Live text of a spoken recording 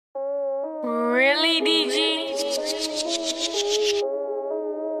Really, DG?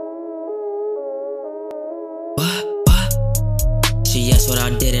 She asked what I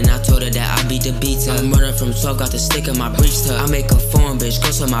did and I told her that I beat the beats up. I'm running from 12, got the stick in my breech tuck. I make a foreign bitch,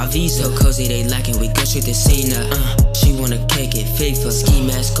 go to my visa. So cozy, they lacking, we go straight to Cena. She wanna cake it, FIFA. Ski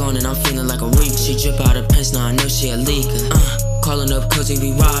mask on and I'm feeling like a reaper. She drip out her pants, now I know she a leaker. Calling up cozy,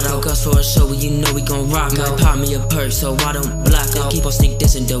 we ride out. Us for a show, well, you know we gon' rock out. Pop me a perk, so I don't block out. Keep on sneak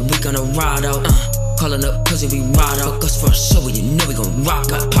dissing, though we gonna ride out. Calling up cozy, we ride out. Us for a show, well, you know we gon'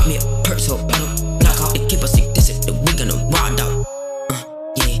 rock out. Pop me a perk, so I don't block out. Keep on sneak dissing, though we gonna ride out.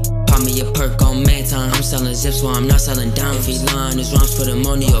 Me a perk on man time. I'm selling zips while I'm not selling dimes. If he lying, his rhymes put him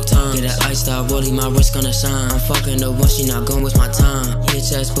on New York Times. Get an iced out rollie, my wrist gonna shine. I'm fucking the one, she not gon' waste my time. Hit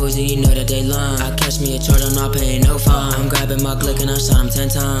ass boys and you know that they lying. I catch me a charge, I'm not paying no fine. I'm grabbing my Glick and I shot him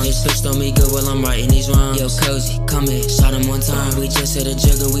 10 times. This bitch on me good while I'm writing these rhymes. Yo, cozy, come here, shot him one time. We just hit a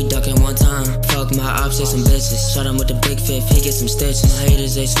jigger, we ducking one time. Fuck my ops, say some bitches. Shot him with the big fifth, he get some stitches. My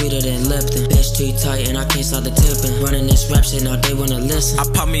haters, they sweeter than Lipton. Bitch too tight and I can't stop the tipping. Running this rap shit, now they wanna listen. I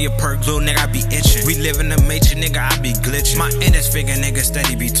pop me a perk, little nigga, I be itching. We live in the matrix, nigga, I be glitching. My index finger, nigga,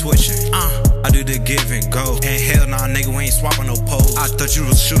 steady be twitching. I do the give and go. And hell nah, nigga, we ain't swapping no pole. I thought you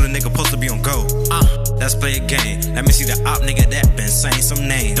was a shooter, nigga, supposed to be on go. Let's play a game. Let me see the op, nigga, that been saying some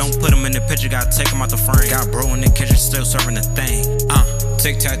names. Don't put him in the picture, gotta take him out the frame. Got bro in the kitchen, still serving the thing.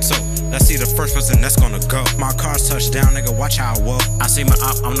 Tic-tac-toe, let's see the first person that's gonna go. My car's touched down, nigga, watch how I walk. I see my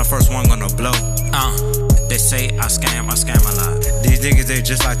op, I'm the first one gonna blow. They say I scam a lot. These niggas, they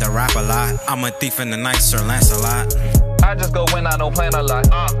just like to rap a lot. I'm a thief in the night, Sir Lancelot. I just go when I don't plan a lot.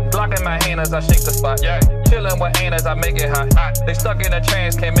 Block in my hand as I shake the spot. Chillin' with aim as I make it hot. They stuck in a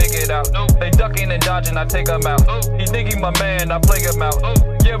trance, can't make it out. They ducking and dodging, I take them out. He think he my man, I play him out.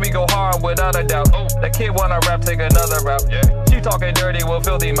 Yeah, we go hard without a doubt. The kid wanna rap, take another route. She talking dirty with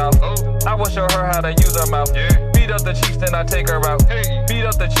filthy mouth. I will show her how to use her mouth. Beat up the cheeks, then I take her out. Beat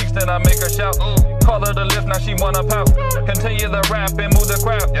up the cheeks, then I make her shout. Call her to lift, now she wanna pout. Continue the rap and move the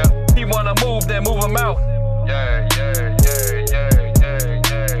crowd. He wanna move, then move him out.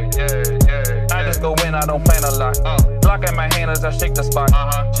 I just go in, I don't plan a lot. Block in my hand as I shake the spot.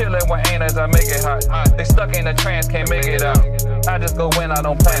 Chillin' with aim as I make it hot. They stuck in a trance, can't make it out. I just go in, I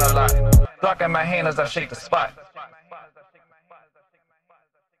don't plan a lot. Block in my hand as I shake the spot.